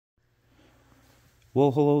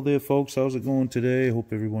Well, hello there, folks. How's it going today?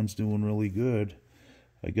 Hope everyone's doing really good.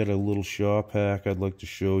 I got a little shop hack I'd like to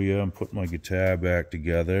show you. I'm putting my guitar back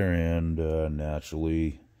together, and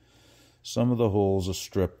naturally, some of the holes are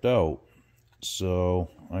stripped out. So,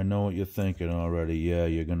 I know what you're thinking already. Yeah,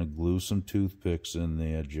 you're going to glue some toothpicks in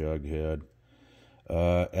there, Jughead.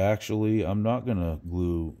 Actually, I'm not going to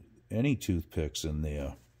glue any toothpicks in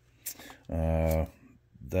there.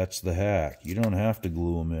 That's the hack. You don't have to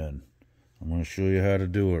glue them in. I'm going to show you how to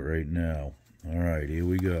do it right now. Alright, here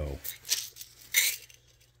we go.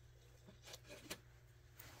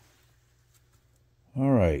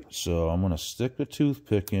 Alright, so I'm going to stick the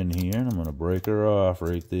toothpick in here, and I'm going to break her off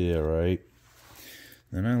right there, right?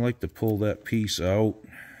 Then I like to pull that piece out.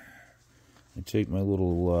 I take my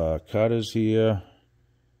little cutters here,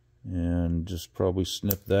 and just probably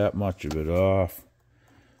snip that much of it off.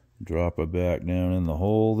 Drop it back down in the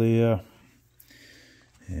hole there.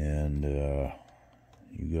 And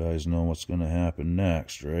you guys know what's going to happen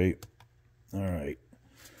next, right? Alright.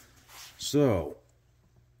 So,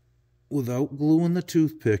 without gluing the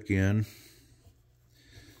toothpick in,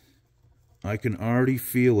 I can already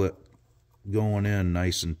feel it going in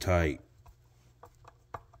nice and tight.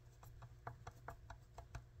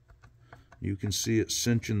 You can see it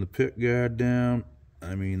cinching the pickguard down.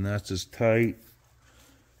 I mean, that's as tight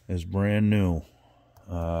as brand new.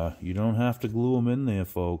 You don't have to glue them in there,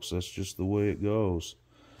 folks. That's just the way it goes.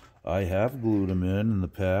 I have glued them in the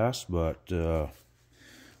past, but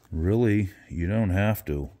really, you don't have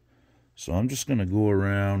to. So I'm just going to go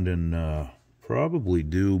around and probably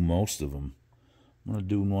do most of them. I'm going to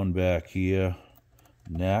do one back here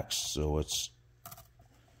next, so it's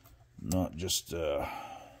not just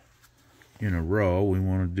in a row. We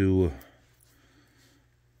want to do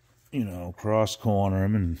cross corner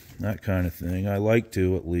them and that kind of thing. I like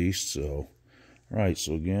to, at least. So, right,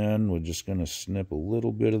 so again, we're just going to snip a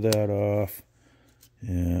little bit of that off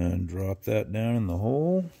and drop that down in the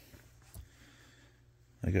hole.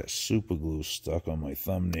 I got super glue stuck on my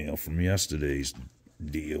thumbnail from yesterday's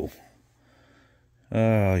deal.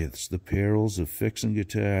 It's the perils of fixing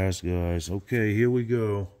guitars, guys. Okay, here we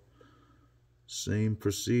go. Same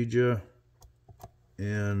procedure,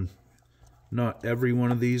 and not every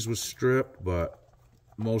one of these was stripped, but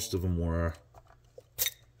most of them were.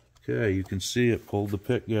 Okay, you can see it pulled the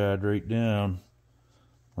pickguard right down.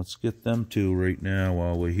 Let's get them two right now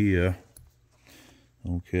while we're here.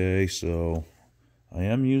 Okay, so I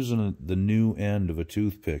am using the new end of a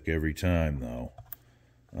toothpick every time, though.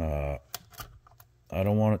 I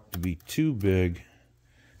don't want it to be too big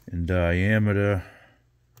in diameter.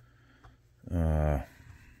 That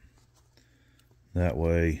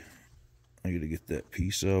way, I gotta get that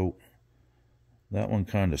piece out. That one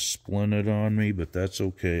kind of splintered on me, but that's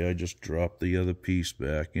okay. I just dropped the other piece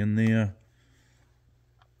back in there,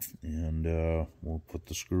 and we'll put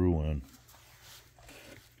the screw in.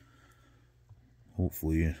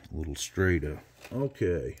 Hopefully a little straighter.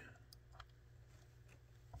 Okay.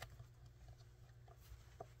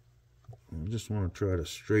 I just want to try to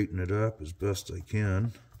straighten it up as best I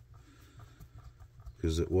can,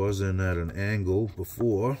 because it was in at an angle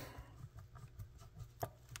before.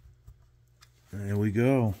 There we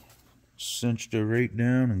go. Cinched it right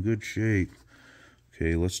down in good shape.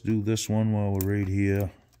 Okay, let's do this one while we're right here.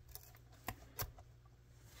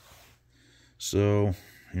 So,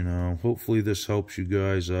 hopefully this helps you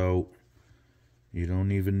guys out. You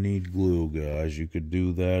don't even need glue, guys. You could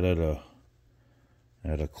do that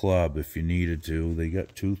at a club if you needed to. They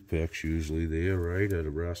got toothpicks usually there, right? At a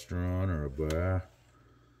restaurant or a bar.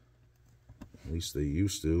 At least they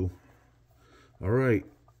used to. Alright.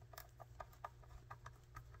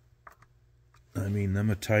 I mean, them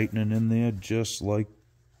are tightening in there just like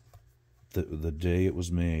the day it was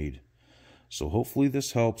made. So hopefully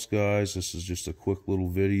this helps, guys. This is just a quick little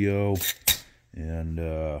video, and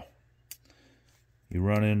you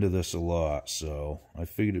run into this a lot, so I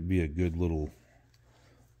figured it'd be a good little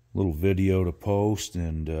video to post,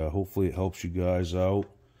 and hopefully it helps you guys out.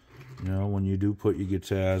 When you do put your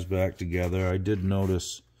guitars back together. I did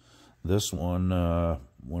notice this one,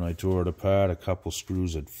 when I tore it apart, a couple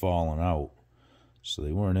screws had fallen out. So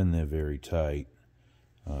they weren't in there very tight.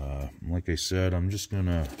 Like I said, I'm just going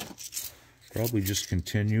to probably just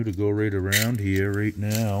continue to go right around here right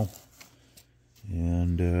now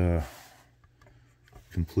and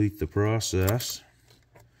complete the process.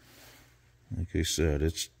 Like I said,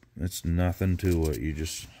 it's nothing to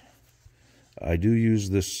it. I do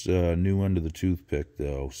use this new end of the toothpick,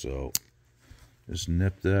 though, so just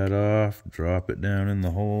nip that off, drop it down in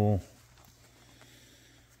the hole.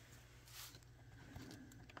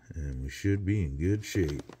 And we should be in good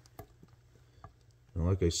shape. And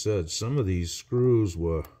like I said, some of these screws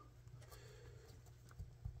were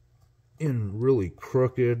in really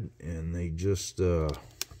crooked, and they just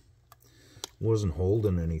wasn't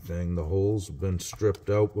holding anything. The holes have been stripped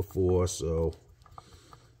out before, so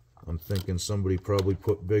I'm thinking somebody probably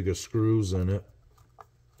put bigger screws in it,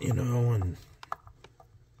 you know, and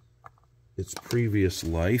its previous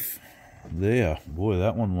life. There, boy,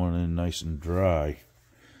 that one went in nice and dry.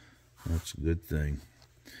 That's a good thing.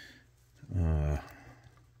 I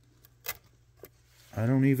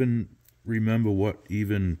don't even remember what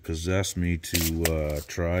even possessed me to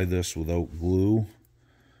try this without glue,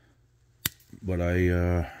 but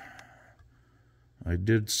I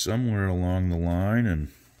did somewhere along the line, and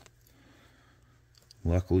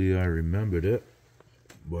luckily I remembered it.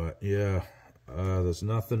 But yeah, there's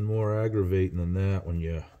nothing more aggravating than that when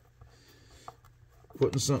you're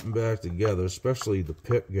putting something back together, especially the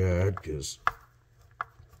pickguard, because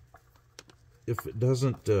if it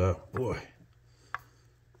doesn't, boy,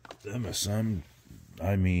 I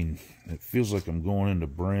mean, it feels like I'm going into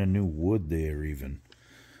brand new wood there even.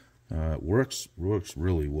 It works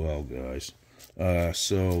really well, guys.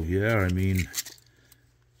 So yeah, I mean,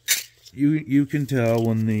 you can tell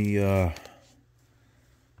when the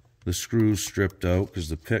screw's stripped out, because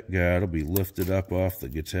the pickguard will be lifted up off the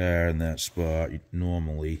guitar in that spot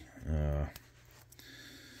normally,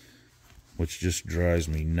 which just drives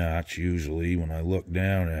me nuts usually when I look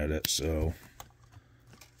down at it. So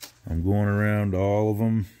I'm going around all of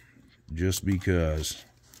them just because.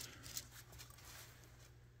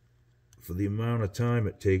 For the amount of time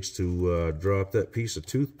it takes to drop that piece of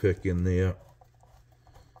toothpick in there,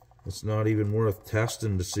 it's not even worth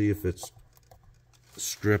testing to see if it's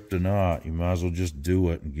stripped or not. You might as well just do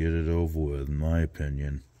it and get it over with, in my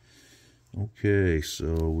opinion. Okay,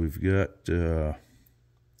 so we've got 2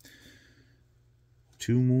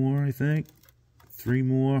 more, I think. 3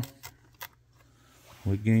 more.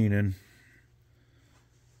 We're gaining.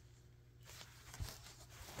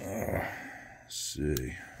 Let's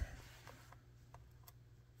see.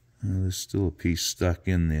 There's still a piece stuck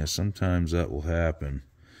in there. Sometimes that will happen,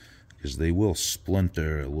 because they will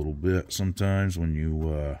splinter a little bit sometimes when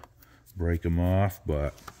you break them off,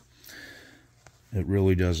 but it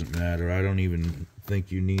really doesn't matter. I don't even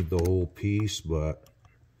think you need the whole piece, but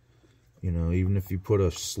you know, even if you put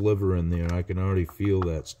a sliver in there, I can already feel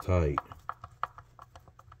that's tight.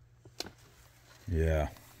 Yeah,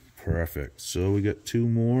 perfect. So we got 2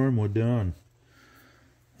 more and we're done.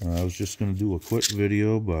 I was just going to do a quick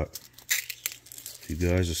video, but if you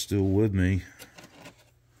guys are still with me,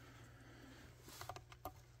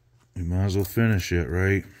 we might as well finish it,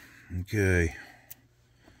 right? Okay.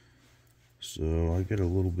 So I got a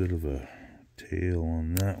little bit of a tail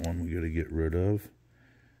on that one we got to get rid of.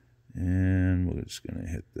 And we're just going to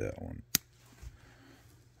hit that one.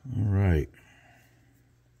 Alright.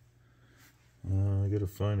 I got to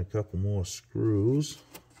find a couple more screws.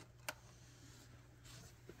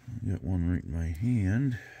 I got one right in my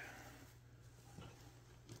hand.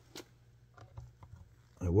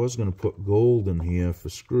 I was going to put gold in here for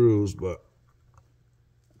screws, but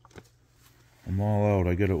I'm all out.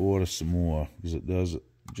 I got to order some more, because it does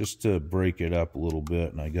just to break it up a little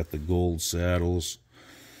bit. And I got the gold saddles,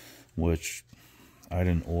 which I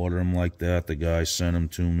didn't order them like that. The guy sent them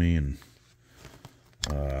to me, and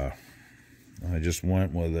I just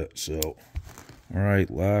went with it. So, all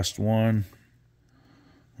right, last one.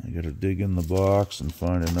 I got to dig in the box and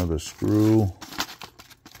find another screw.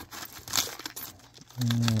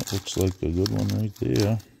 Looks like a good one right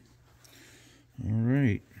there. All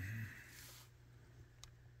right.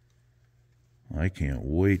 I can't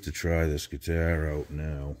wait to try this guitar out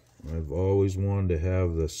now. I've always wanted to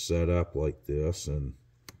have this set up like this, and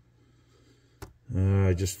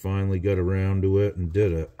I just finally got around to it and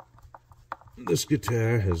did it. This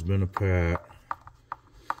guitar has been apart.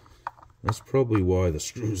 That's probably why the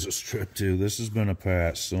screws are stripped too. This has been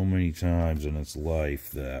apart so many times in its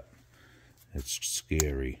life that it's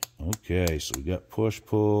scary. Okay, so we got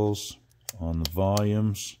push-pulls on the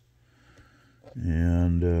volumes,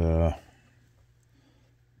 and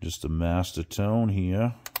just a master tone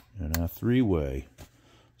here, and our 3-way.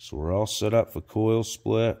 So we're all set up for coil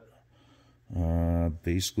split.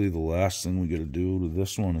 Basically the last thing we got to do to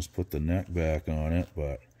this one is put the neck back on it,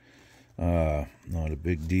 but not a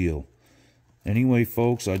big deal. Anyway,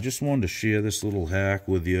 folks, I just wanted to share this little hack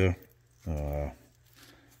with you.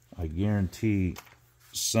 I guarantee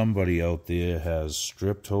somebody out there has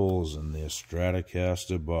stripped holes in their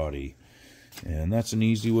Stratocaster body, and that's an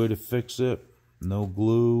easy way to fix it. No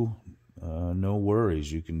glue, no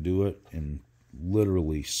worries. You can do it in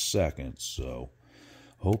literally seconds. So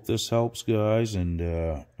hope this helps, guys, and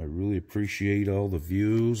I really appreciate all the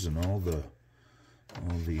views and all the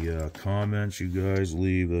comments you guys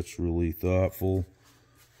leave. That's really thoughtful.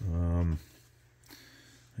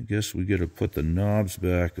 I guess we got to put the knobs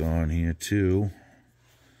back on here too.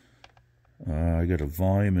 I got a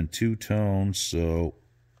volume and 2 tones, so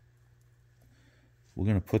we're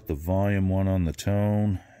going to put the volume one on the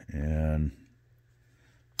tone, and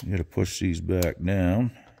you got to push these back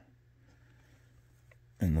down.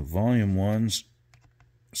 And the volume ones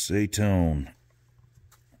say tone.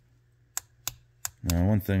 Now,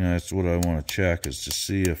 one thing that's what I want to check is to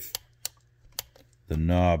see if the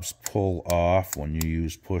knobs pull off when you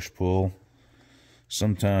use push-pull.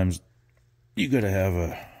 Sometimes you got to have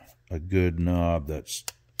a good knob that's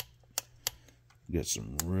got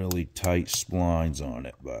some really tight splines on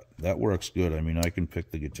it, but that works good. I mean, I can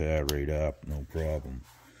pick the guitar right up, no problem.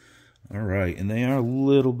 All right, and they are a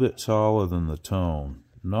little bit taller than the tone.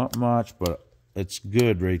 Not much, but it's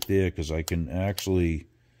good right there because I can actually,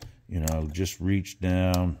 you know, just reach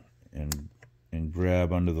down and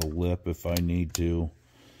grab under the lip if I need to,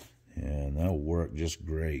 and that'll work just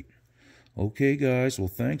great. Okay, guys, well,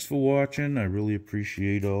 thanks for watching. I really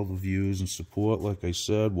appreciate all the views and support. Like I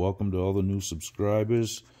said, welcome to all the new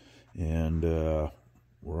subscribers, and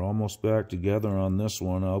we're almost back together on this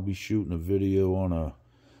one. I'll be shooting a video on a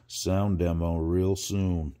sound demo real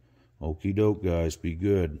soon. Okie doke, guys, be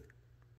good.